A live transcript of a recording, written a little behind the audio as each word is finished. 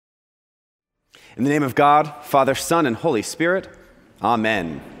In the name of God, Father, Son, and Holy Spirit,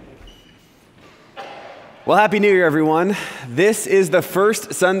 Amen. Well, Happy New Year, everyone. This is the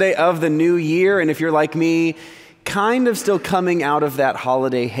first Sunday of the new year, and if you're like me, kind of still coming out of that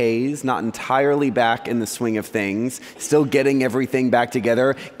holiday haze, not entirely back in the swing of things, still getting everything back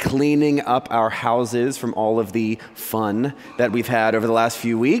together, cleaning up our houses from all of the fun that we've had over the last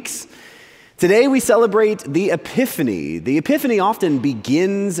few weeks. Today we celebrate the Epiphany. The Epiphany often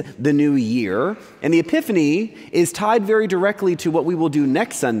begins the new year, and the Epiphany is tied very directly to what we will do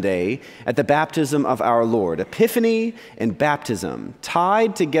next Sunday at the baptism of our Lord. Epiphany and baptism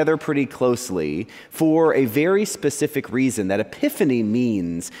tied together pretty closely for a very specific reason. That Epiphany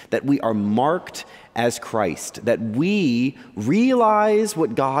means that we are marked as Christ, that we realize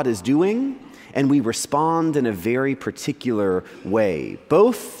what God is doing, and we respond in a very particular way.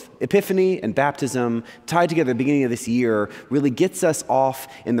 Both Epiphany and baptism, tied together at the beginning of this year, really gets us off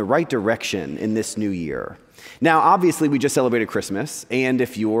in the right direction in this new year. Now, obviously, we just celebrated Christmas, and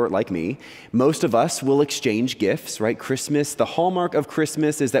if you're like me, most of us will exchange gifts, right? Christmas, the hallmark of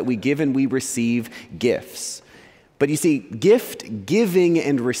Christmas is that we give and we receive gifts. But you see, gift giving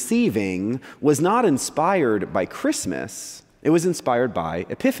and receiving was not inspired by Christmas. It was inspired by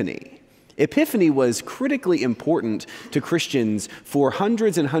Epiphany. Epiphany was critically important to Christians for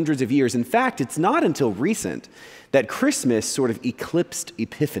hundreds and hundreds of years. In fact, it's not until recent that Christmas sort of eclipsed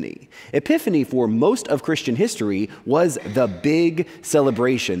Epiphany. Epiphany, for most of Christian history, was the big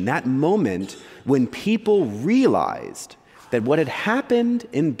celebration, that moment when people realized that what had happened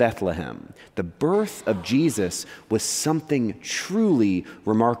in Bethlehem, the birth of Jesus, was something truly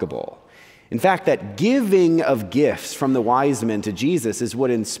remarkable. In fact, that giving of gifts from the wise men to Jesus is what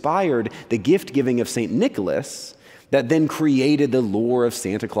inspired the gift giving of St. Nicholas that then created the lore of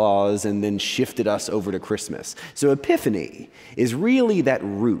Santa Claus and then shifted us over to Christmas. So Epiphany is really that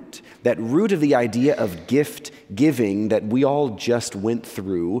root of the idea of gift giving that we all just went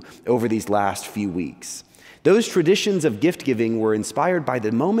through over these last few weeks. Those traditions of gift giving were inspired by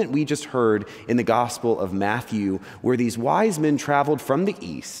the moment we just heard in the Gospel of Matthew, where these wise men traveled from the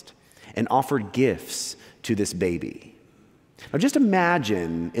east and offered gifts to this baby. Now just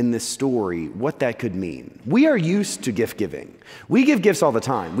imagine in this story what that could mean. We are used to gift giving. We give gifts all the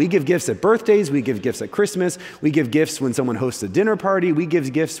time. We give gifts at birthdays, we give gifts at Christmas, we give gifts when someone hosts a dinner party, we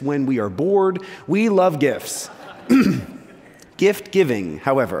give gifts when we are bored. We love gifts. Gift giving,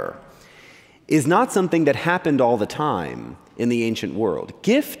 however, is not something that happened all the time in the ancient world.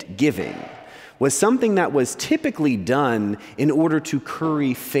 Gift giving was something that was typically done in order to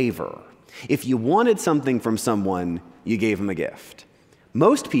curry favor. If you wanted something from someone, you gave them a gift.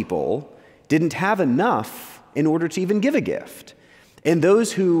 Most people didn't have enough in order to even give a gift. And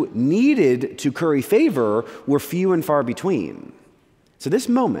those who needed to curry favor were few and far between. So this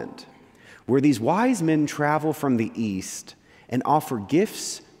moment where these wise men travel from the east and offer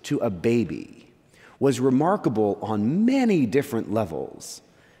gifts to a baby was remarkable on many different levels.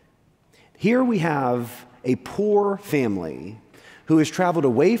 Here we have a poor family who has traveled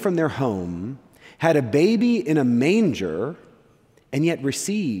away from their home, had a baby in a manger, and yet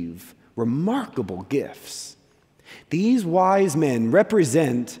receive remarkable gifts. These wise men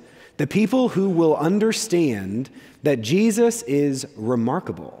represent the people who will understand that Jesus is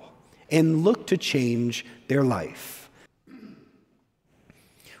remarkable and look to change their life.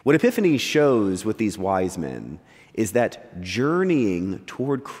 What Epiphany shows with these wise men is that journeying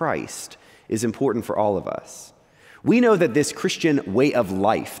toward Christ is important for all of us. We know that this Christian way of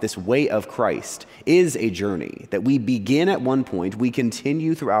life, this way of Christ, is a journey, that we begin at one point, we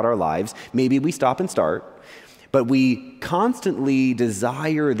continue throughout our lives, maybe we stop and start, but we constantly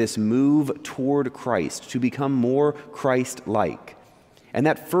desire this move toward Christ, to become more Christ-like. And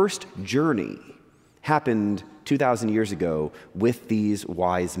that first journey happened 2,000 years ago with these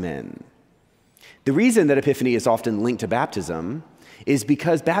wise men. The reason that Epiphany is often linked to baptism is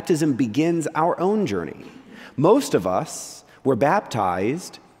because baptism begins our own journey. Most of us were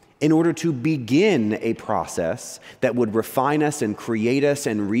baptized in order to begin a process that would refine us and create us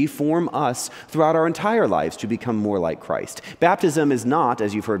and reform us throughout our entire lives to become more like Christ. Baptism is not,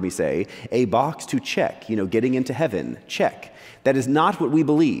 as you've heard me say, a box to check, getting into heaven, check. That is not what we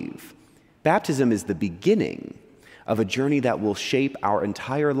believe. Baptism is the beginning of a journey that will shape our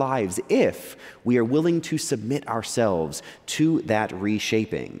entire lives if we are willing to submit ourselves to that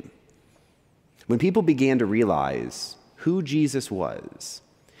reshaping. When people began to realize who Jesus was,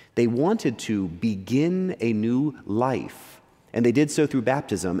 they wanted to begin a new life, and they did so through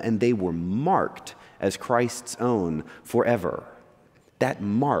baptism, and they were marked as Christ's own forever. That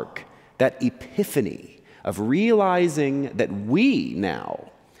mark, that epiphany of realizing that we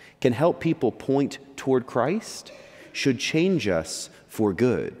now can help people point toward Christ should change us for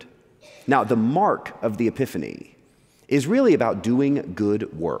good. Now, the mark of the Epiphany is really about doing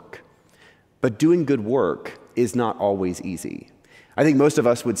good work. But doing good work is not always easy. I think most of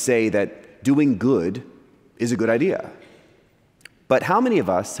us would say that doing good is a good idea. But how many of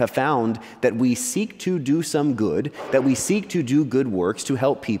us have found that we seek to do some good, that we seek to do good works to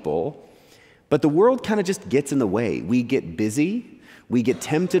help people, but the world kind of just gets in the way? We get busy, we get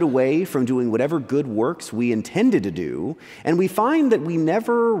tempted away from doing whatever good works we intended to do, and we find that we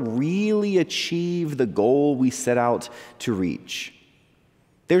never really achieve the goal we set out to reach.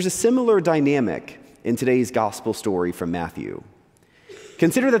 There's a similar dynamic in today's gospel story from Matthew.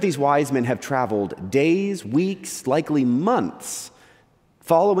 Consider that these wise men have traveled days, weeks, likely months,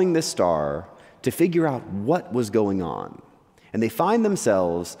 following this star to figure out what was going on. And they find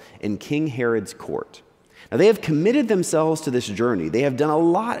themselves in King Herod's court. Now, they have committed themselves to this journey. They have done a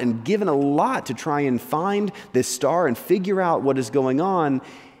lot and given a lot to try and find this star and figure out what is going on.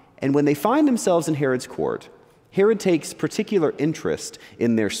 And when they find themselves in Herod's court, Herod takes particular interest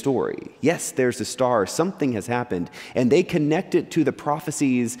in their story. Yes, there's a star, something has happened, and they connect it to the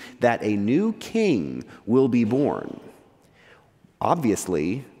prophecies that a new king will be born.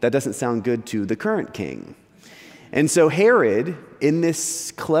 Obviously, that doesn't sound good to the current king. And so Herod, in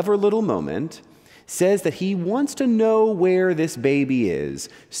this clever little moment, says that he wants to know where this baby is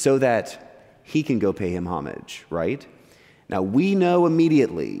so that he can go pay him homage, right? Now, we know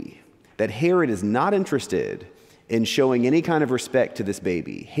immediately that Herod is not interested in showing any kind of respect to this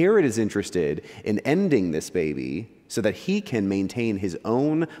baby. Herod is interested in ending this baby so that he can maintain his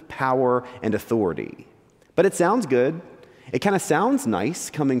own power and authority. But it sounds good. It kind of sounds nice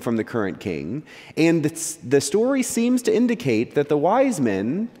coming from the current king. And the story seems to indicate that the wise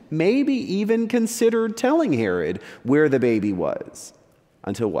men maybe even considered telling Herod where the baby was.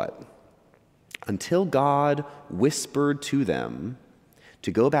 Until what? Until God whispered to them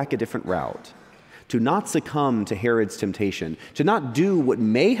to go back a different route, to not succumb to Herod's temptation, to not do what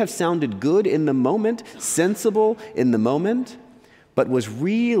may have sounded good in the moment, sensible in the moment, but was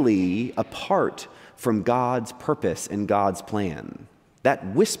really apart from God's purpose and God's plan.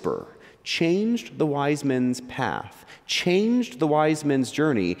 That whisper changed the wise men's path, changed the wise men's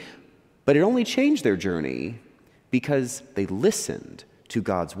journey, but it only changed their journey because they listened to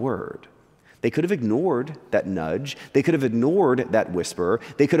God's word. They could have ignored that nudge. They could have ignored that whisper.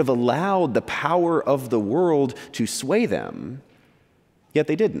 They could have allowed the power of the world to sway them, yet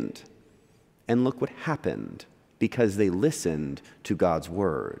they didn't. And look what happened because they listened to God's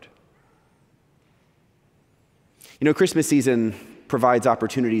word. You know, Christmas season provides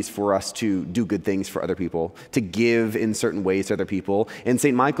opportunities for us to do good things for other people, to give in certain ways to other people. And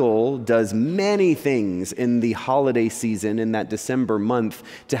St. Michael does many things in the holiday season, in that December month,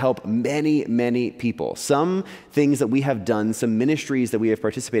 to help many, many people. Some things that we have done, some ministries that we have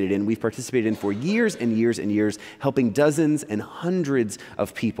participated in, we've participated in for years and years and years, helping dozens and hundreds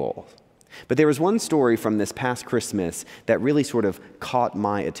of people. But there was one story from this past Christmas that really sort of caught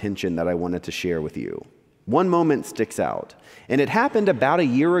my attention that I wanted to share with you. One moment sticks out, and it happened about a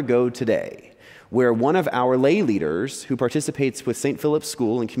year ago today, where one of our lay leaders who participates with St. Philip's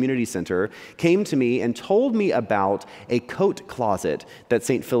School and Community Center came to me and told me about a coat closet that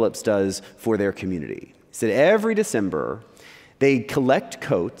St. Philip's does for their community. He said every December, they collect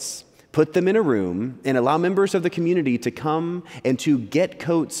coats, put them in a room, and allow members of the community to come and to get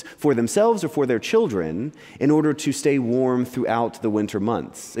coats for themselves or for their children in order to stay warm throughout the winter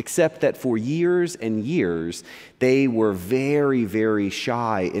months. Except that for years and years, they were very, very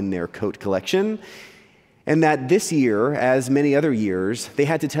shy in their coat collection. And that this year, as many other years, they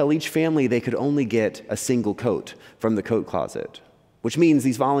had to tell each family they could only get a single coat from the coat closet, which means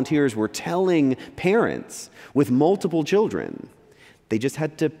these volunteers were telling parents with multiple children they just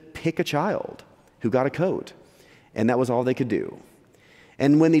had to pick a child who got a coat, and that was all they could do.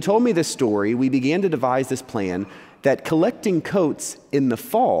 And when they told me this story, we began to devise this plan that collecting coats in the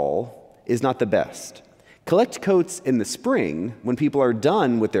fall is not the best. Collect coats in the spring when people are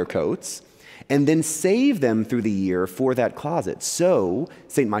done with their coats, and then save them through the year for that closet. So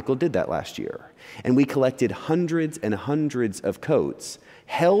St. Michael did that last year. And we collected hundreds and hundreds of coats,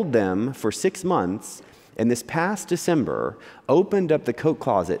 held them for 6 months, and this past December, opened up the coat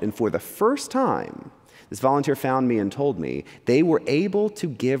closet, and for the first time, this volunteer found me and told me they were able to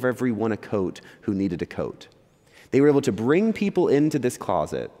give everyone a coat who needed a coat. They were able to bring people into this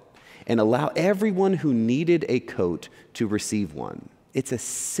closet and allow everyone who needed a coat to receive one. It's a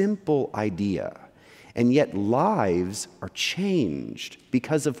simple idea, and yet lives are changed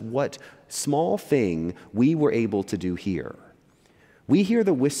because of what small thing we were able to do here. We hear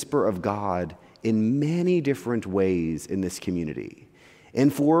the whisper of God in many different ways in this community.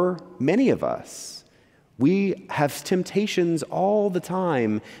 And for many of us, we have temptations all the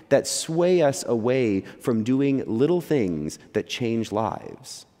time that sway us away from doing little things that change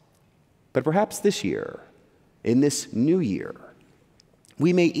lives. But perhaps this year, in this new year,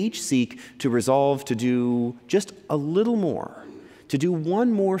 we may each seek to resolve to do just a little more, to do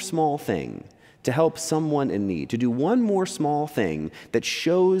one more small thing to help someone in need, to do one more small thing that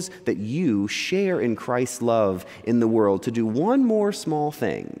shows that you share in Christ's love in the world, to do one more small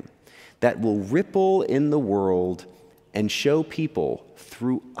thing that will ripple in the world and show people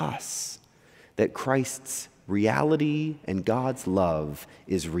through us that Christ's reality and God's love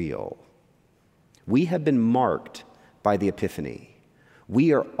is real. We have been marked by the Epiphany.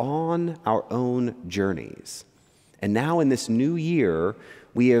 We are on our own journeys. And now in this new year,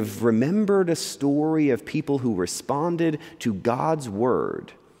 we have remembered a story of people who responded to God's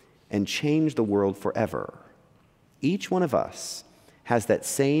word and changed the world forever. Each one of us has that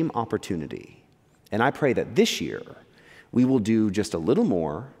same opportunity. And I pray that this year we will do just a little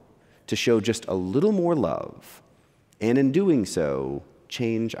more to show just a little more love, and in doing so,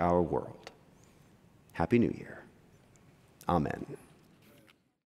 change our world. Happy New Year. Amen.